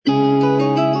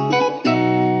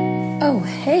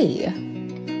Today,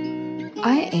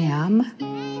 I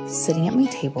am sitting at my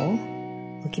table,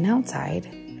 looking outside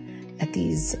at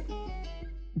these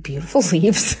beautiful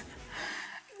leaves.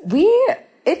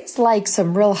 It's like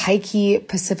some real hikey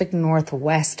Pacific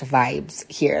Northwest vibes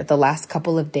here the last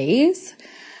couple of days,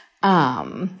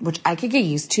 which I could get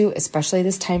used to, especially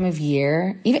this time of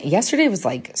year. Even yesterday was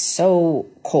like so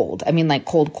cold. I mean, like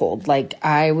cold. Like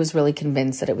I was really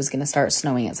convinced that it was going to start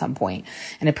snowing at some point.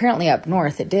 And apparently up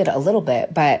north it did a little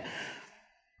bit, but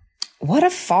what a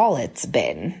fall it's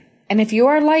been. And if you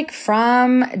are like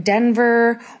from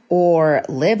Denver or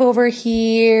live over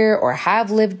here or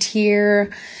have lived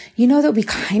here, you know that we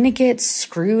kind of get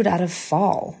screwed out of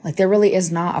fall. Like there really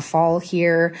is not a fall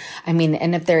here. I mean,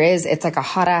 and if there is, it's like a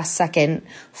hot ass second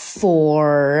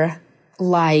for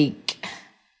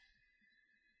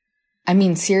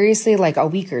seriously, like a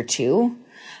week or two.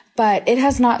 But it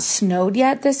has not snowed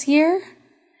yet this year.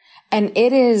 And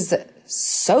it is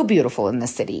so beautiful in the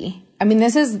city. I mean,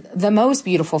 this is the most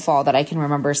beautiful fall that I can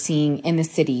remember seeing in the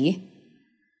city.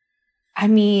 I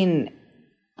mean,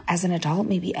 as an adult,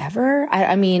 maybe ever.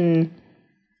 I mean,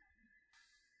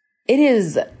 it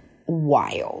is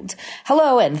wild.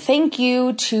 Hello, and thank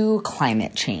you to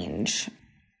climate change.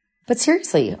 But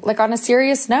seriously, like on a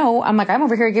serious note, I'm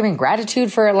over here giving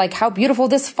gratitude for like how beautiful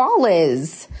this fall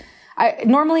is.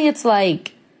 Normally it's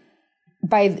like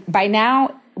by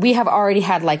now, we have already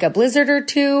had like a blizzard or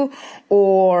two,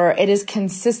 or it is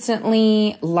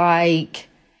consistently like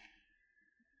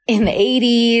in the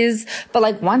 80s. But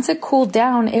like once it cooled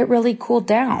down, it really cooled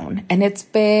down. And it's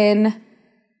been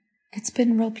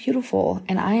real beautiful.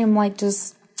 And I am like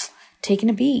just taking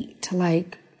a beat to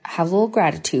like have a little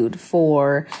gratitude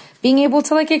for being able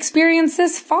to like experience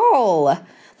this fall.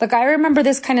 Like I remember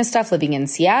this kind of stuff living in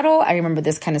Seattle. I remember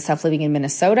this kind of stuff living in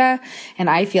Minnesota. And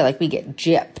I feel like we get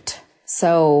gypped.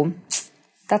 So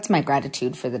that's my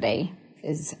gratitude for the day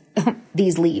is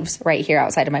these leaves right here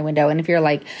outside of my window. And if you're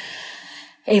like,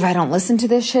 Ava, I don't listen to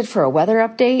this shit for a weather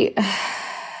update,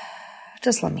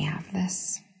 just let me have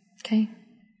this. Okay.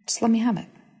 Just let me have it.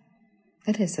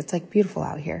 It is. It's like beautiful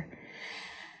out here.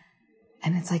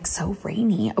 And it's like so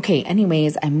rainy. Okay.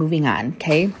 Anyways, I'm moving on.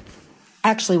 Okay.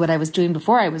 Actually, what I was doing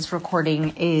before I was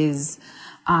recording is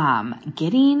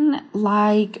getting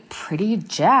like pretty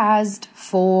jazzed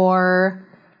for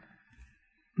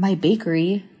my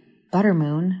bakery,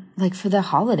 Buttermoon, like for the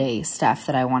holiday stuff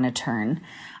that I want to turn.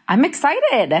 I'm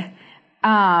excited.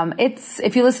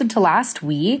 If you listened to last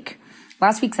week's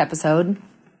episode,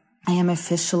 I am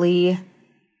officially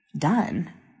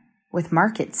done with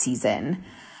market season.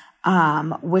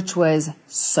 Which was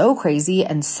so crazy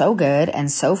and so good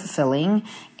and so fulfilling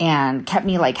and kept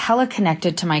me like hella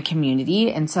connected to my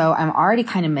community. And so I'm already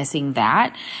kind of missing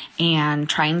that and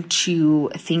trying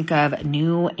to think of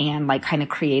new and like kind of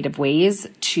creative ways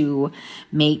to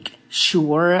make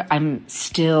sure I'm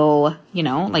still,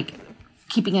 like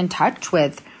keeping in touch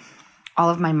with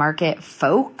all of my market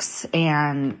folks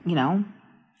and,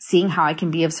 seeing how I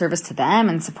can be of service to them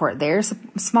and support their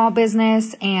small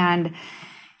business. And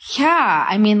yeah,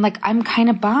 I mean, like, I'm kind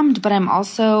of bummed, but I'm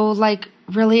also, like,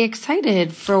 really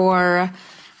excited for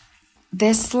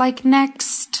this, like,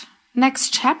 next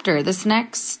chapter, this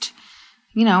next,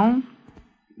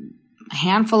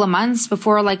 handful of months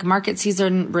before, like, market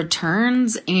season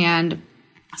returns. And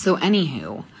so,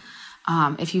 anywho,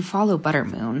 if you follow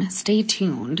Buttermoon, stay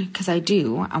tuned, because I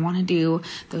want to do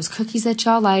those cookies that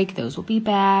y'all like. Those will be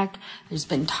back. There's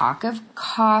been talk of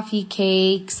coffee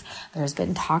cakes. There's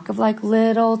been talk of like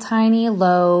little tiny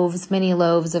loaves, mini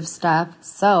loaves of stuff.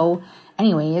 So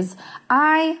anyways,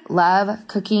 I love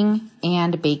cooking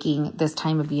and baking this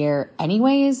time of year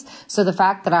anyways. So the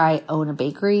fact that I own a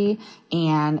bakery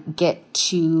and get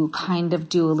to kind of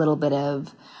do a little bit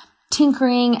of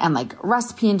tinkering and like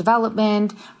recipe and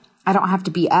development, I don't have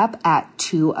to be up at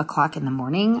 2 o'clock in the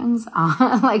mornings,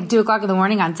 like 2 o'clock in the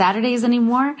morning on Saturdays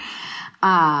anymore,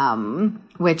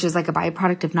 which is like a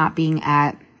byproduct of not being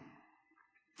at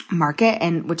market,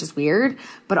 and which is weird,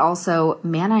 but also,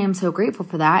 man, I am so grateful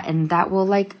for that. And that will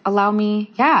like allow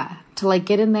me, to like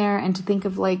get in there and to think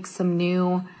of like some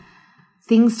new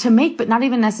things to make, but not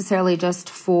even necessarily just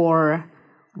for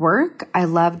work. I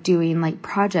love doing like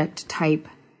project type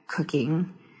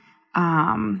cooking,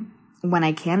 when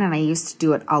I can. And I used to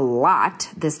do it a lot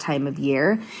this time of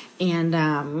year. And,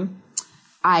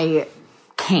 I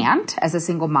can't as a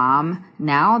single mom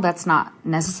now. That's not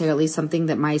necessarily something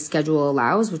that my schedule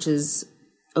allows, which is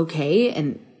okay.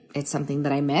 And it's something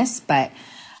that I miss, but,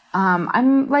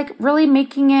 I'm like really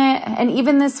making it. And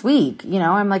even this week,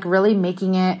 I'm like really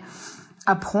making it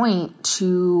a point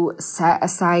to set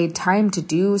aside time to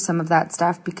do some of that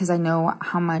stuff, because I know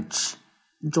how much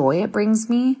joy it brings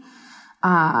me.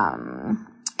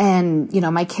 And, you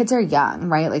know, my kids are young,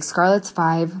 right? Like Scarlett's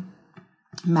 5,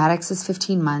 Maddox is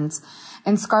 15 months.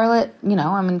 And Scarlett, you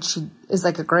know, I mean, she is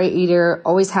like a great eater,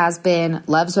 always has been,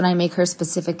 loves when I make her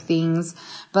specific things.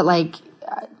 But like,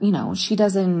 you know, she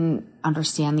doesn't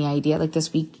understand the idea. Like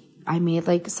this week, I made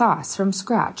like sauce from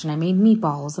scratch and I made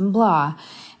meatballs and blah.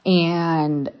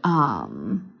 And,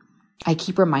 I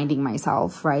keep reminding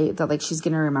myself, right, that like she's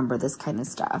going to remember this kind of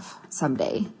stuff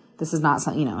someday. This is not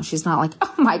something, you know, she's not like,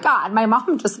 oh my God, my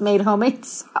mom just made homemade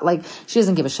sauce. Like she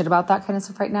doesn't give a shit about that kind of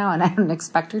stuff right now. And I don't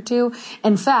expect her to.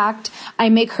 In fact, I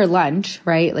make her lunch,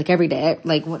 right? Like every day,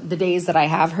 like the days that I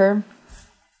have her,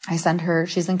 I send her,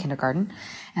 she's in kindergarten,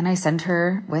 and I send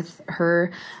her with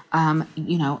her,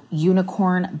 you know,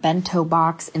 unicorn bento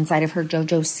box inside of her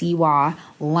JoJo Siwa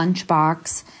lunch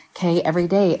box, okay, every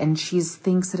day. And she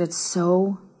thinks that it's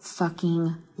so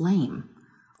fucking lame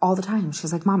all the time.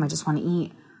 She's like, Mom, I just want to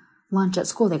eat lunch at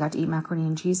school. They got to eat macaroni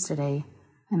and cheese today.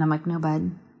 And I'm like, no,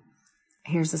 bud,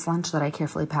 here's this lunch that I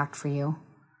carefully packed for you.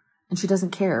 And she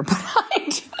doesn't care, but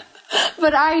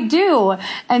I do.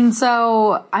 And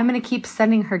so I'm going to keep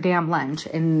sending her damn lunch.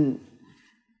 And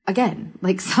again,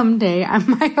 like someday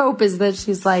my hope is that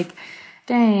she's like,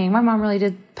 dang, my mom really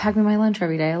did pack me my lunch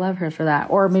every day. I love her for that.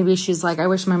 Or maybe she's like, I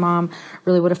wish my mom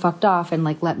really would have fucked off and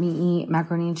like let me eat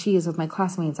macaroni and cheese with my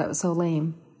classmates. That was so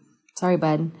lame. Sorry,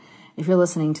 bud. If you're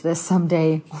listening to this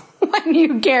someday when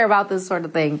you care about this sort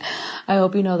of thing, I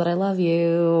hope you know that I love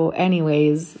you.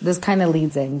 Anyways, this kind of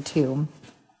leads into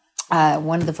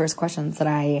one of the first questions that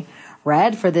I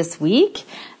read for this week.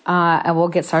 And we'll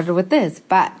get started with this.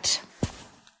 But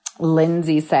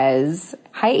Lindsay says,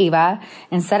 hi, Ava.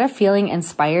 Instead of feeling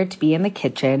inspired to be in the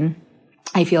kitchen,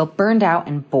 I feel burned out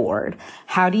and bored.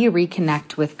 How do you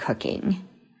reconnect with cooking?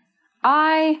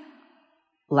 I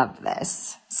love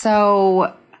this.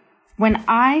 So when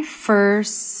I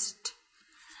first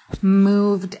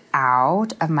moved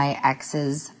out of my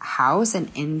ex's house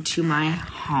and into my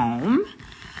home,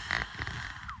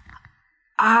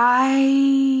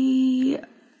 I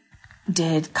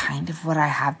did kind of what I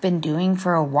have been doing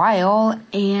for a while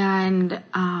and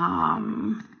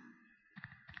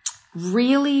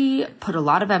really put a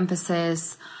lot of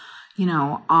emphasis, you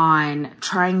know, on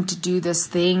trying to do this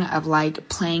thing of like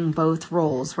playing both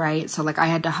roles, right? So like I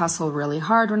had to hustle really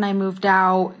hard when I moved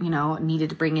out, you know, needed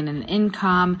to bring in an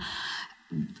income.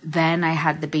 Then I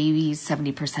had the babies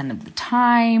 70% of the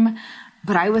time,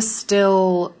 but I was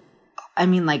still, I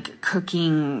mean, like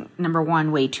cooking, number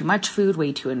one, way too much food,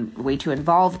 way too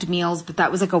involved meals. But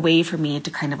that was like a way for me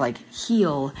to kind of like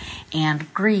heal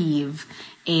and grieve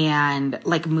and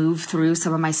like move through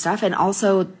some of my stuff. And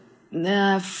also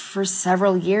for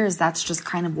several years, that's just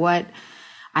kind of what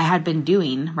I had been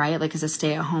doing, right? Like as a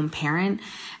stay-at-home parent.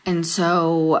 And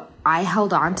so I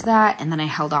held on to that, and then I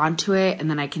held on to it, and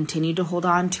then I continued to hold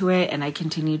on to it, and I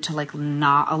continued to like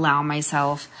not allow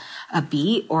myself a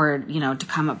beat or, you know, to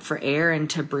come up for air and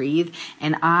to breathe.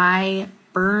 And I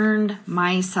burned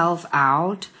myself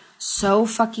out so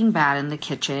fucking bad in the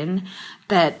kitchen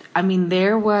that, I mean,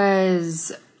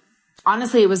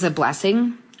 honestly, it was a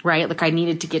blessing, right? Like I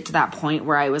needed to get to that point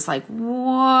where I was like,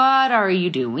 what are you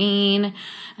doing?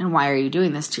 And why are you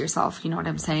doing this to yourself? You know what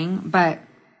I'm saying? But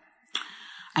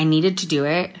I needed to do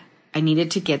it. I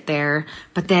needed to get there.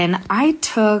 But then it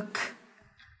took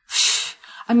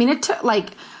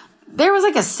like, there was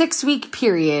like a 6-week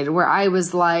period where I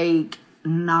was like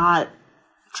not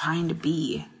trying to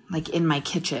be like in my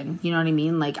kitchen. You know what I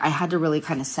mean? Like I had to really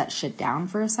kind of set shit down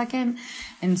for a second.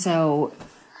 And so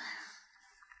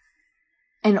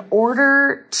in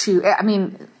order to, I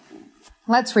mean,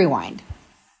 let's rewind.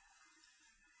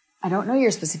 I don't know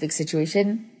your specific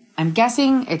situation. I'm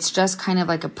guessing it's just kind of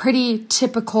like a pretty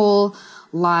typical,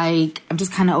 like, I'm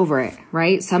just kind of over it,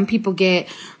 right? Some people get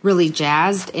really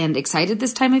jazzed and excited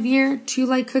this time of year to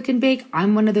like cook and bake.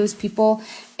 I'm one of those people.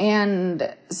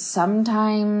 And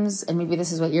sometimes, and maybe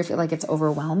this is what you're feeling like, it's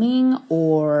overwhelming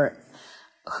or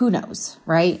who knows,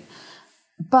 right?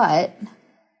 But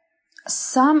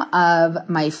some of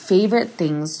my favorite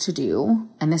things to do,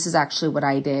 and this is actually what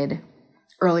I did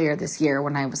earlier this year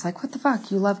when I was like, what the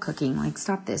fuck? You love cooking. Like,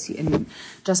 stop this. And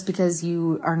just because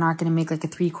you are not going to make like a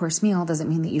 3-course meal doesn't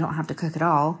mean that you don't have to cook at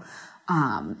all.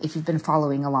 If you've been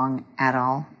following along at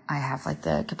all, I have like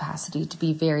the capacity to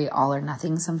be very all or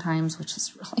nothing sometimes, which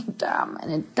is really dumb.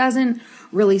 And it doesn't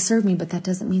really serve me, but that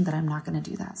doesn't mean that I'm not going to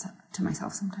do that to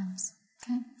myself sometimes.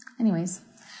 Okay. Anyways,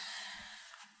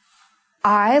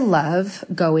 I love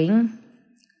going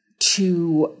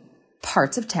to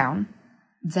parts of town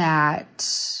that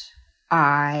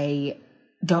I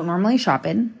don't normally shop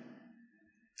in,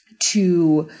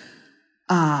 to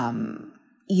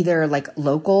either like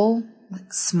local,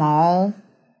 like small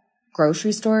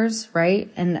grocery stores,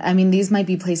 right? And I mean, these might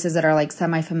be places that are like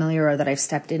semi-familiar or that I've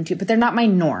stepped into, but they're not my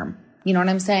norm. You know what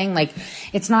I'm saying? Like,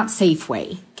 it's not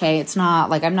Safeway, okay? It's not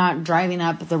like I'm not driving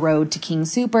up the road to King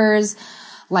Soopers.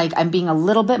 Like, I'm being a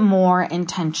little bit more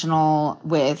intentional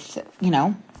with, you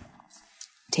know,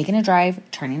 taking a drive,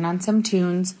 turning on some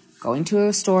tunes, going to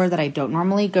a store that I don't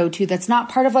normally go to that's not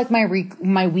part of like my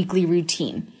weekly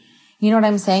routine. You know what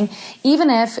I'm saying? Even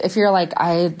if you're like,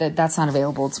 that's not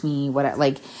available to me,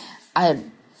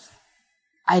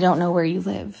 I don't know where you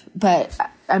live, but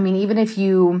I mean, even if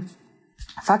you,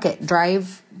 fuck it,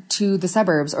 drive to the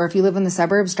suburbs, or if you live in the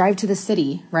suburbs, drive to the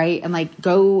city, right? And like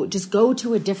go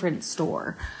to a different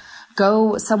store,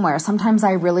 go somewhere. Sometimes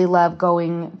I really love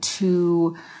going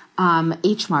to,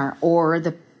 H Mart or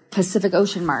the Pacific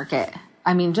Ocean Market.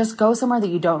 I mean, just go somewhere that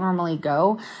you don't normally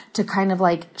go to kind of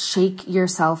like shake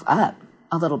yourself up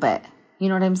a little bit. You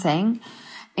know what I'm saying?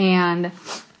 And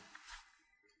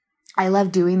I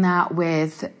love doing that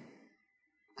with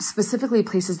specifically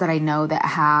places that I know that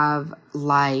have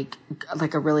like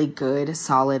a really good,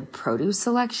 solid produce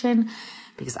selection,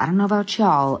 because I don't know about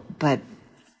y'all, but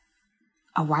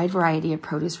a wide variety of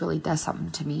produce really does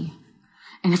something to me.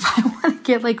 And if I want to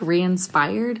get like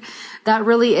re-inspired, that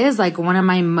really is like one of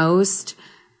my most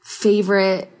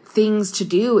favorite things to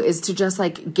do, is to just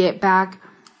like get back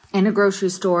in a grocery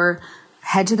store,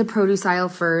 head to the produce aisle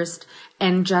first,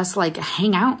 and just like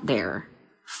hang out there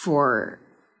for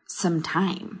some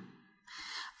time.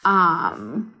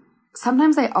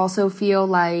 Sometimes I also feel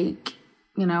like,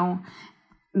 you know,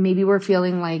 maybe we're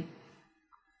feeling like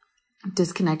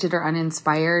disconnected or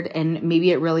uninspired, and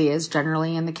maybe it really is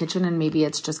generally in the kitchen, and maybe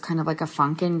it's just kind of like a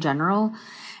funk in general.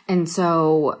 And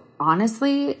so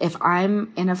honestly, if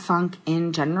I'm in a funk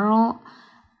in general,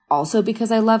 also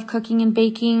because I love cooking and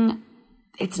baking,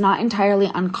 it's not entirely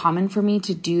uncommon for me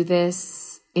to do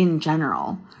this in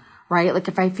general, right? Like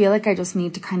if I feel like I just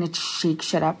need to kind of shake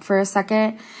shit up for a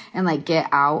second and like get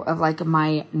out of like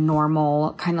my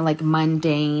normal kind of like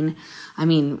mundane, I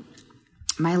mean,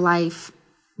 my life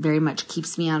very much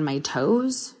keeps me on my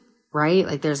toes, right?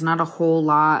 Like there's not a whole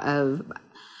lot of,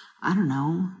 I don't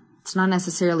know, it's not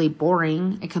necessarily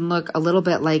boring. It can look a little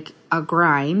bit like a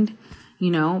grind,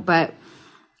 you know, but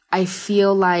I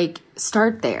feel like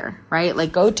start there, right?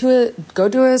 Like go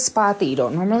to a spot that you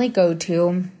don't normally go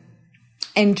to.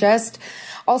 And just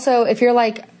also, if you're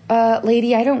like,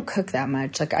 lady, I don't cook that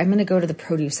much. Like I'm going to go to the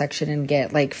produce section and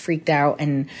get like freaked out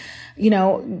and, you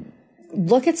know,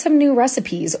 look at some new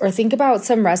recipes, or think about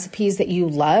some recipes that you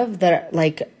love that are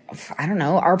like, I don't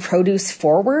know, are produce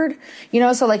forward, you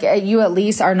know? So like you at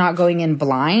least are not going in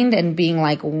blind and being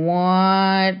like,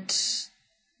 what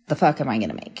the fuck am I going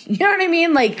to make? You know what I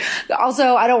mean? Like,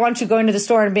 also, I don't want you going to the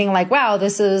store and being like, wow,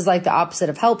 this is like the opposite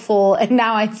of helpful. And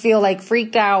now I feel like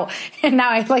freaked out. And now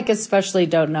I like especially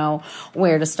don't know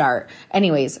where to start.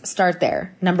 Anyways, start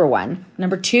there. Number one.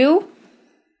 Number two,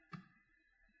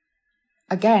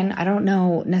 again, I don't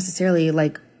know necessarily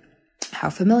like how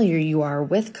familiar you are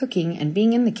with cooking and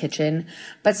being in the kitchen,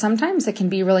 but sometimes it can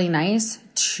be really nice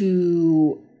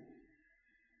to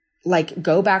like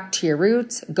go back to your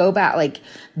roots, go back, like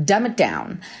dumb it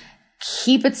down,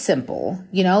 keep it simple,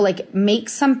 you know, like make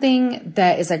something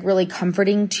that is like really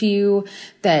comforting to you,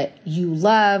 that you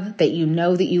love, that you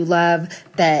know that you love,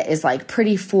 that is like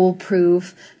pretty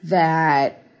foolproof,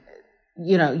 that,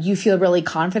 you know, you feel really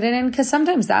confident in, because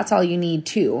sometimes that's all you need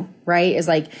too, right? Is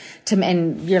like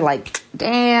and you're like,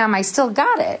 damn, I still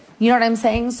got it. You know what I'm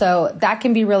saying? So that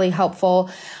can be really helpful.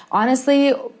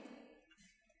 Honestly,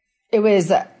 it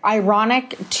was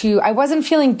ironic I wasn't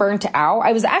feeling burnt out.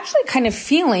 I was actually kind of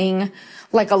feeling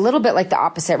like a little bit like the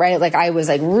opposite, right? Like I was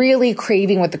like really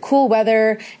craving with the cool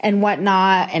weather and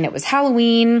whatnot. And it was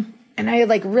Halloween, and I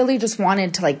like really just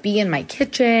wanted to like be in my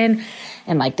kitchen,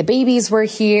 and like the babies were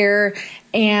here.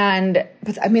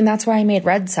 But I mean, that's why I made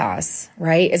red sauce,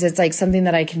 right? Is it's like something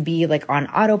that I can be like on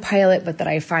autopilot, but that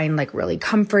I find like really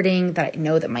comforting, that I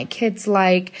know that my kids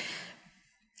like.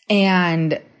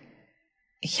 And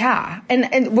yeah.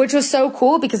 And which was so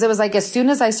cool, because it was like, as soon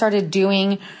as I started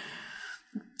doing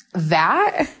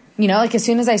that, you know, like as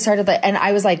soon as I started and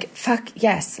I was like, fuck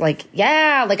yes. Like,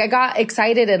 yeah, like I got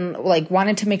excited and like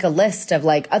wanted to make a list of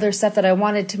like other stuff that I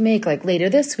wanted to make like later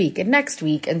this week and next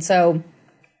week. And so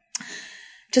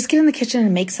just get in the kitchen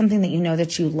and make something that you know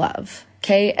that you love.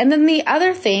 Okay. And then the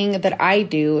other thing that I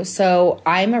do, so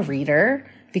I'm a reader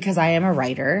because I am a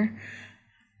writer,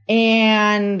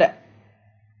 and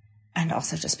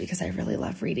also just because I really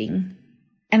love reading.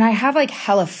 And I have like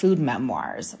hella food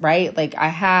memoirs, right? Like I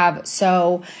have,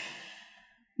 so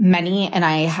many, and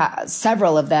I have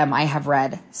several of them I have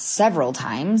read several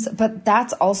times, but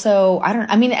that's also, and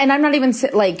I'm not even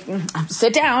sit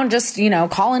down, just,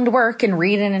 call into work and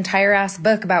read an entire ass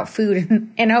book about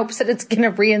food in hopes that it's going to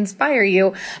re-inspire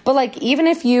you. But like, even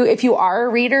if you are a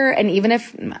reader, and even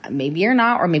if maybe you're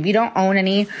not, or maybe you don't own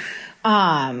any,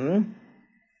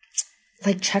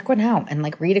 like check one out and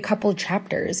like read a couple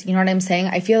chapters. You know what I'm saying?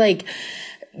 I feel like,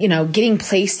 getting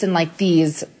placed in like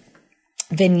these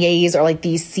vignettes or like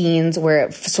these scenes where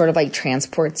it sort of like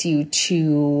transports you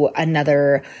to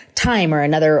another time or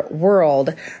another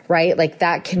world, right? Like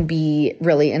that can be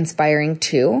really inspiring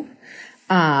too.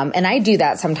 And I do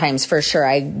that sometimes for sure.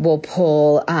 I will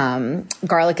pull,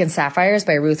 Garlic and Sapphires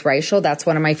by Ruth Reichel. That's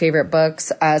one of my favorite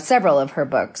books. Several of her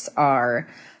books are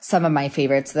some of my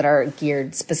favorites that are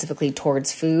geared specifically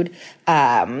towards food.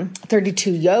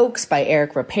 32 Yolks by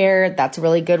Eric Ripert. That's a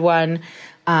really good one.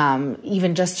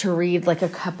 Even just to read like a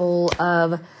couple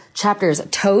of chapters.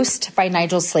 Toast by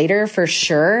Nigel Slater for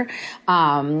sure.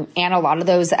 And a lot of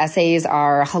those essays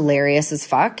are hilarious as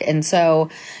fuck. And so,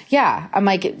 yeah, I'm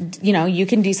like, you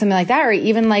can do something like that, or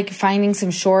even like finding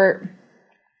some short,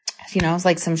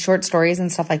 like some short stories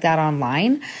and stuff like that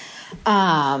online.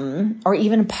 Or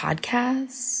even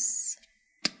podcasts.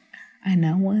 I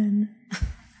know one.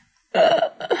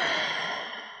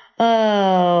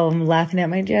 Oh, I'm laughing at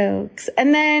my jokes.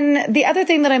 And then the other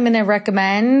thing that I'm going to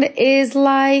recommend is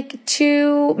like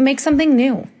to make something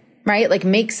new, right? Like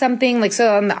make something like,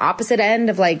 so on the opposite end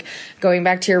of like going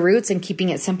back to your roots and keeping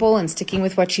it simple and sticking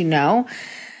with what you know,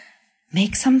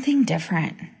 make something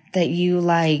different that you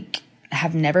like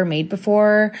have never made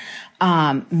before.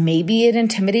 Maybe it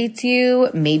intimidates you.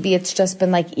 Maybe it's just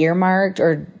been like earmarked.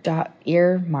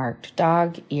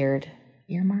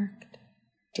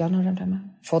 Do y'all know what I'm talking about?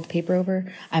 Fold the paper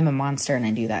over. I'm a monster and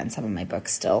I do that in some of my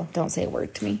books still. Don't say a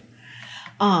word to me.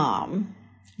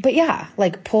 But yeah,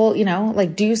 like pull,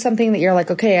 like do something that you're like,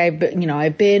 okay,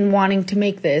 I've been wanting to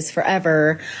make this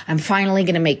forever. I'm finally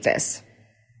going to make this.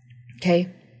 Okay.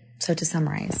 So to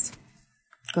summarize,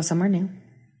 go somewhere new,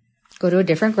 go to a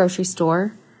different grocery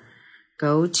store,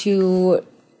 go to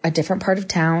a different part of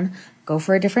town, go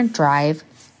for a different drive,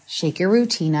 shake your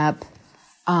routine up,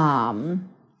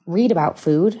 read about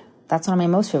food. That's one of my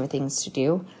most favorite things to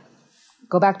do.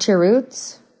 Go back to your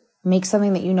roots, make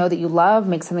something that you know that you love,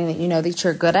 make something that you know that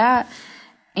you're good at,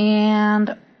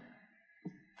 and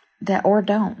or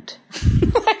don't.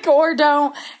 or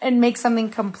don't, and make something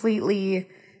completely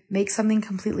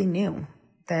new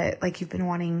that like you've been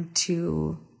wanting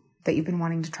to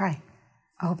try.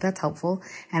 I hope that's helpful.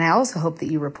 And I also hope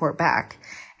that you report back.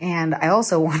 And I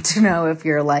also want to know if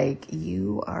you're like,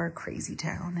 you are crazy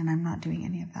town and I'm not doing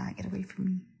any of that. Get away from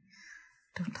me.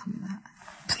 Don't tell me that.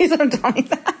 Please don't tell me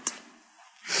that.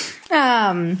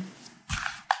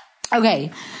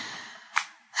 Okay.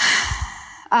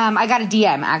 I got a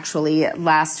DM actually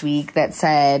last week that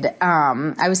said,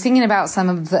 I was thinking about some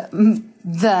of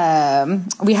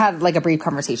we had like a brief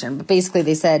conversation, but basically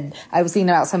they said, I was thinking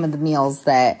about some of the meals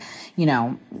that,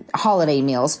 holiday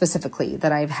meals specifically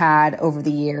that I've had over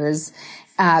the years,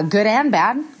 good and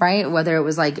bad, right? Whether it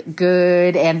was like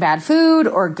good and bad food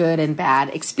or good and bad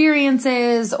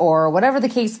experiences or whatever the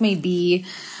case may be.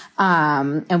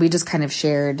 And we just kind of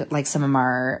shared like some of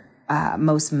our,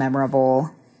 most memorable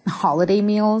holiday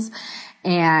meals.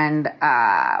 And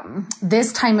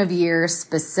this time of year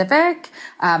specific,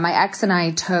 my ex and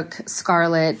I took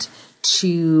Scarlett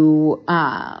to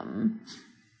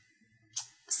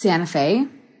Santa Fe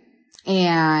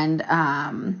and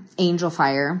Angel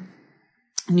Fire,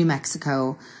 New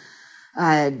Mexico,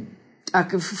 a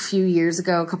couple years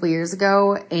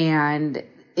ago, and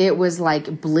it was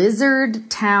like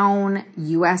Blizzard Town,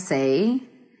 USA.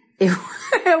 It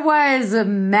was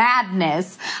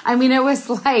madness. I mean, it was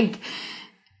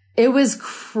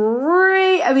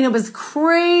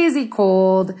crazy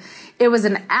cold. It was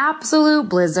an absolute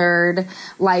blizzard.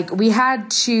 Like we had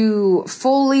to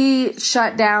fully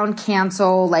shut down,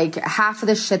 cancel like half of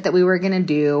the shit that we were going to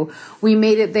do. We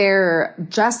made it there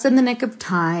just in the nick of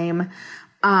time.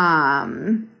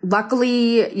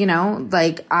 Luckily,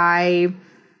 like I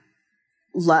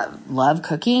love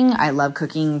cooking. I love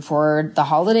cooking for the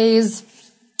holidays.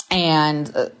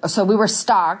 And so we were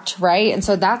stocked, right? And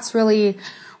so that's really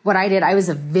what I did. I was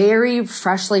very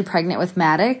freshly pregnant with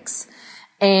Maddox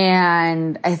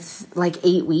and like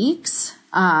 8 weeks.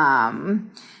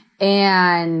 And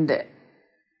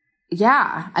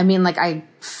yeah, I mean, like I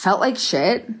felt like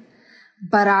shit,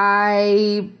 but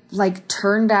I like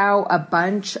turned out a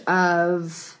bunch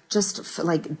of just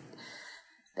like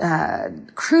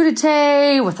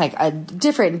crudité with like a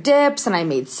different dips, and I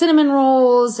made cinnamon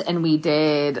rolls, and we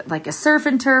did like a surf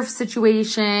and turf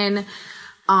situation.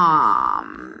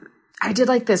 I did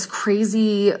like this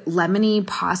crazy lemony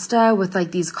pasta with like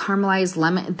these caramelized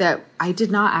lemon that I did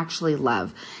not actually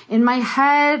love. In my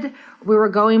head, we were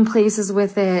going places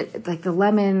with it, like the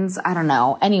lemons, I don't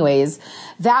know. Anyways,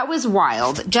 that was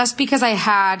wild just because I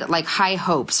had like high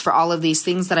hopes for all of these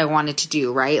things that I wanted to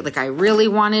do, right? Like I really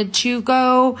wanted to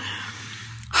go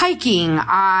hiking.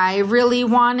 I really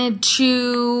wanted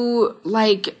to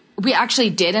we actually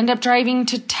did end up driving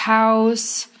to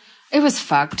Taos. It was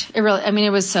fucked. It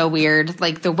was so weird.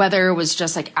 Like the weather was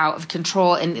just like out of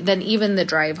control. And then even the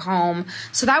drive home.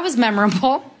 So that was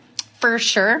memorable for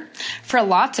sure, for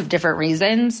lots of different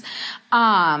reasons.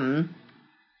 I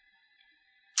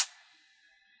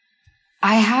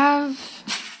have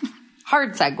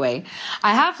hard segue.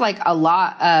 I have like a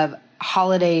lot of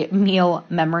holiday meal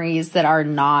memories that are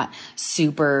not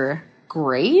super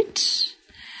great.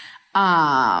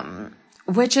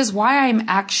 Which is why I'm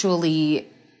actually,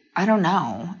 I don't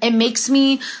know. It makes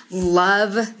me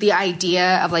love the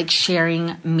idea of like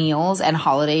sharing meals and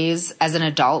holidays as an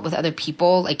adult with other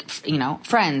people, like, you know,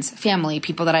 friends, family,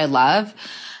 people that I love.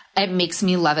 It makes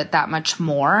me love it that much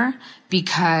more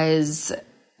because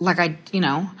like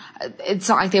it's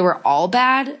not like they were all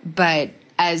bad, but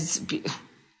as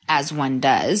one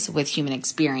does with human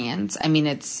experience, I mean,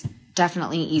 it's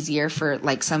definitely easier for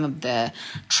like some of the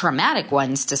traumatic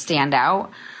ones to stand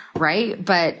out, right?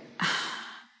 But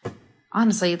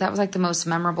honestly, that was like the most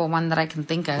memorable one that I can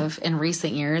think of in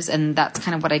recent years. And that's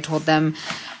kind of what I told them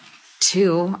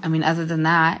too. I mean, other than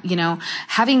that, you know,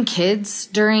 having kids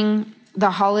during the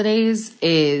holidays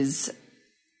is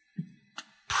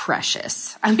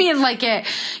precious. I mean, like it,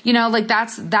 you know, like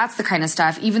that's the kind of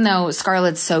stuff, even though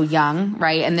Scarlett's so young,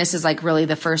 right? And this is like really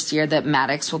the first year that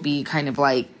Maddox will be kind of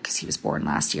like, cause he was born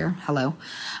last year. Hello.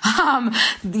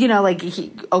 You know, like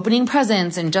opening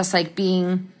presents and just like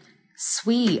being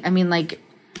sweet. I mean, like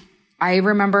I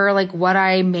remember like what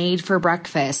I made for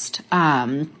breakfast,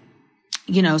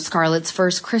 you know, Scarlett's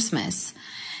first Christmas.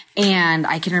 And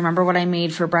I can remember what I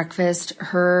made for breakfast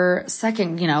her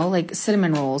second, you know, like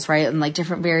cinnamon rolls, right? And like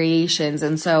different variations.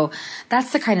 And so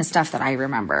that's the kind of stuff that I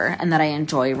remember and that I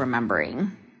enjoy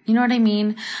remembering. You know what I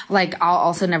mean? Like I'll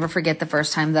also never forget the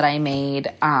first time that I made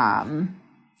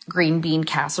green bean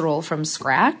casserole from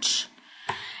scratch.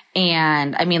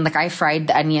 And I mean, like I fried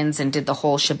the onions and did the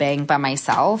whole shebang by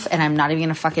myself. And I'm not even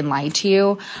gonna fucking lie to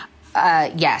you.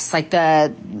 Yes, like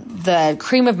the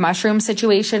cream of mushroom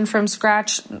situation from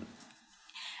scratch,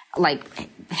 like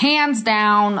hands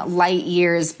down, light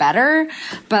years better.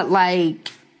 But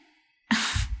like,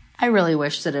 I really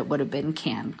wish that it would have been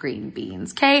canned green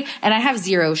beans. Okay. And I have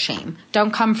zero shame.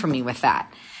 Don't come for me with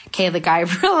that. Okay. Like I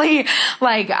really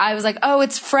I was like, oh,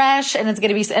 it's fresh and it's going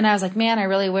to be, and I was like, man, I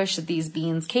really wish that these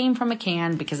beans came from a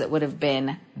can because it would have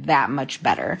been that much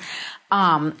better.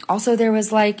 Also there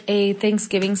was like a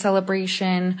Thanksgiving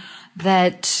celebration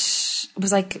that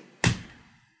was like,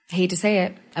 I hate to say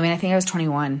it. I mean, I think I was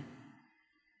 21.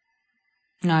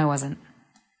 No, I wasn't.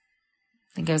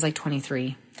 I think I was like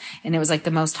 23. And it was like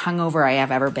the most hungover I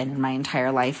have ever been in my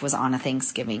entire life was on a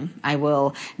Thanksgiving. I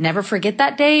will never forget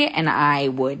that day, and I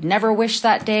would never wish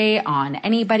that day on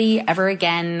anybody ever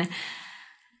again.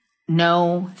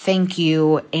 No, thank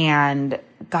you, and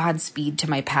Godspeed to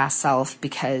my past self,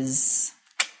 because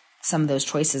some of those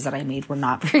choices that I made were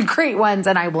not very great ones,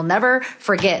 and I will never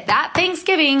forget that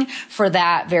Thanksgiving for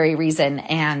that very reason.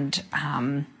 And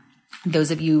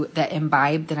those of you that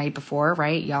imbibed the night before,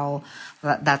 right, y'all,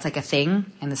 that's like a thing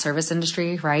in the service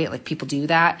industry, right? Like people do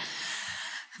that.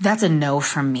 That's a no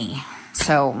from me.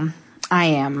 So I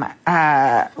am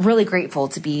really grateful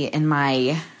to be in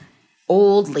my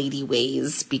old lady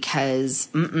ways because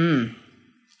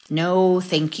no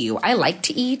thank you. I like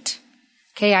to eat.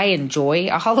 Okay, I enjoy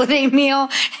a holiday meal,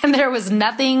 and there was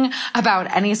nothing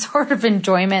about any sort of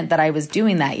enjoyment that I was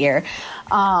doing that year.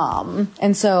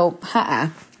 And so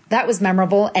that was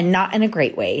memorable and not in a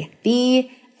great way.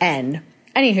 The end.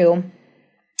 Anywho,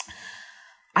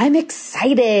 I'm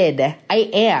excited. I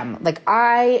am. Like,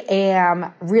 I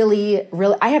am really,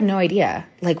 I have no idea.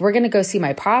 Like, we're going to go see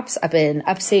my pops up in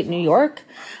upstate New York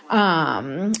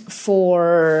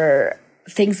for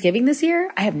Thanksgiving this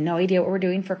year. I have no idea what we're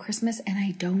doing for Christmas, and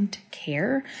I don't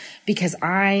care because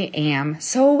I am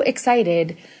so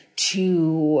excited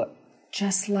to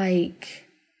just like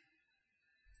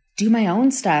do my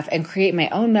own stuff and create my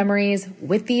own memories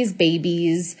with these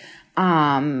babies,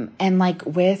 and like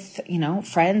with, you know,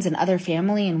 friends and other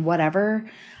family and whatever.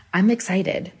 I'm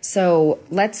excited. So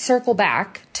let's circle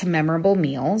back to memorable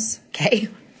meals. Okay.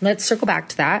 let's circle back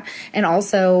to that. And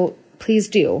also, please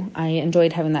do. I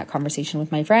enjoyed having that conversation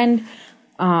with my friend.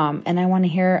 And I want to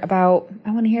hear about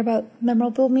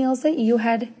memorable meals that you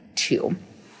had too.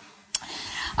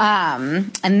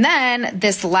 And then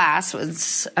this last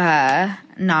was,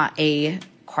 not a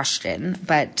question,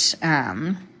 but,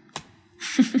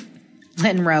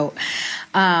 Lynn wrote,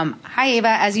 hi, Ava.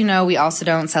 As you know, we also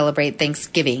don't celebrate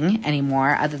Thanksgiving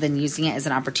anymore other than using it as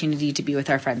an opportunity to be with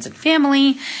our friends and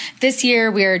family. This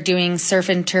year we are doing surf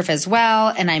and turf as well.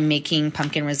 And I'm making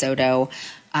pumpkin risotto,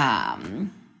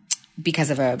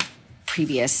 because of a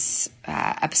previous,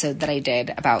 episode that I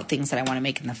did about things that I want to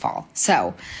make in the fall.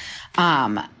 So,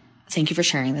 thank you for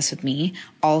sharing this with me.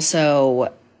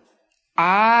 Also,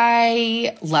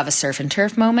 I love a surf and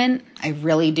turf moment. I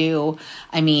really do.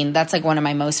 I mean, that's like one of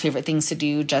my most favorite things to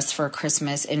do just for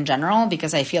Christmas in general,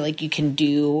 because I feel like you can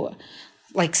do,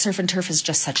 like, surf and turf is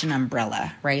just such an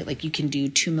umbrella, right? Like, you can do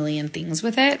 2 million things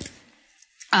with it.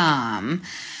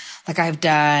 Like, I've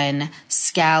done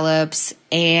scallops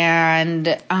and,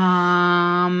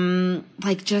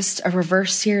 like, just a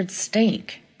reverse seared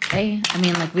steak. Okay. I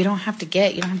mean, like, you don't have to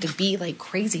be like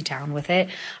crazy town with it.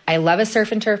 I love a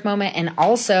surf and turf moment. And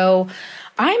also,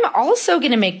 I'm also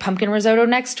going to make pumpkin risotto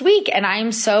next week. And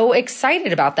I'm so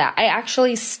excited about that. I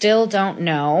actually still don't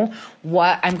know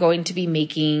what I'm going to be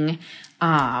making,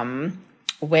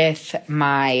 with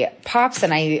my pops.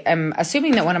 And I am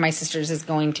assuming that one of my sisters is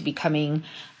going to be coming,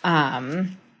 to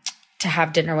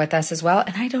have dinner with us as well.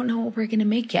 And I don't know what we're going to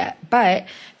make yet, but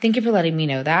thank you for letting me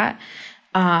know that.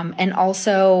 And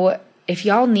also, if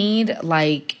y'all need,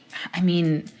 like, I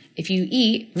mean, if you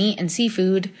eat meat and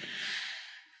seafood,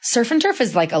 surf and turf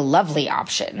is like a lovely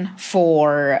option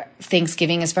for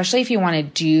Thanksgiving, especially if you want to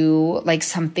do like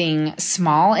something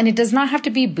small. And it does not have to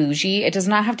be bougie. It does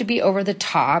not have to be over the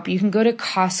top. You can go to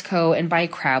Costco and buy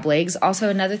crab legs. Also,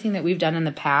 another thing that we've done in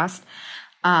the past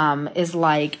is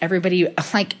like everybody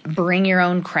like bring your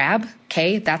own crab.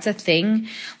 Okay. That's a thing.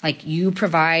 Like you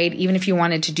provide, even if you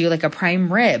wanted to do like a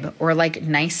prime rib or like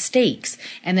nice steaks.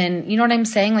 And then, you know what I'm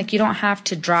saying? Like you don't have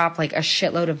to drop like a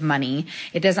shitload of money.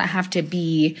 It doesn't have to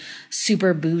be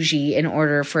super bougie in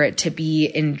order for it to be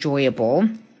enjoyable.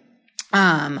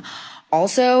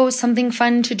 Also something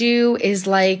fun to do is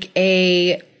like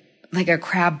a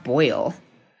crab boil.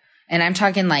 And I'm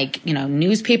talking like, you know,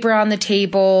 newspaper on the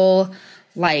table.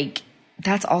 Like,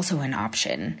 that's also an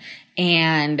option.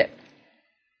 And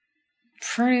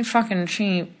pretty fucking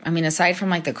cheap. I mean, aside from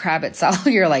like the crab itself,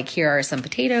 you're like, here are some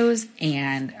potatoes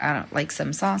and I don't like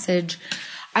some sausage.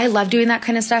 I love doing that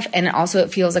kind of stuff. And also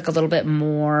it feels like a little bit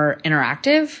more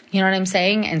interactive. You know what I'm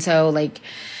saying? And so like,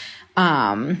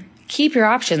 keep your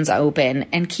options open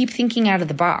and keep thinking out of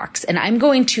the box. And I'm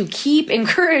going to keep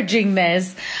encouraging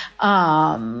this,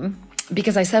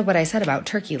 because I said what I said about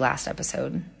turkey last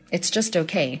episode. It's just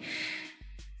okay.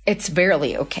 It's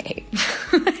barely okay.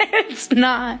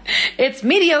 It's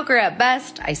mediocre at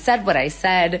best. I said what I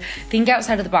said. Think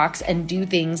outside of the box and do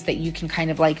things that you can kind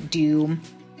of like do.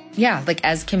 Yeah, like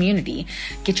as community.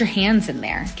 Get your hands in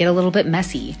there. Get a little bit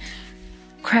messy.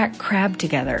 Crack crab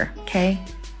together, okay?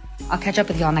 I'll catch up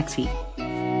with y'all next week.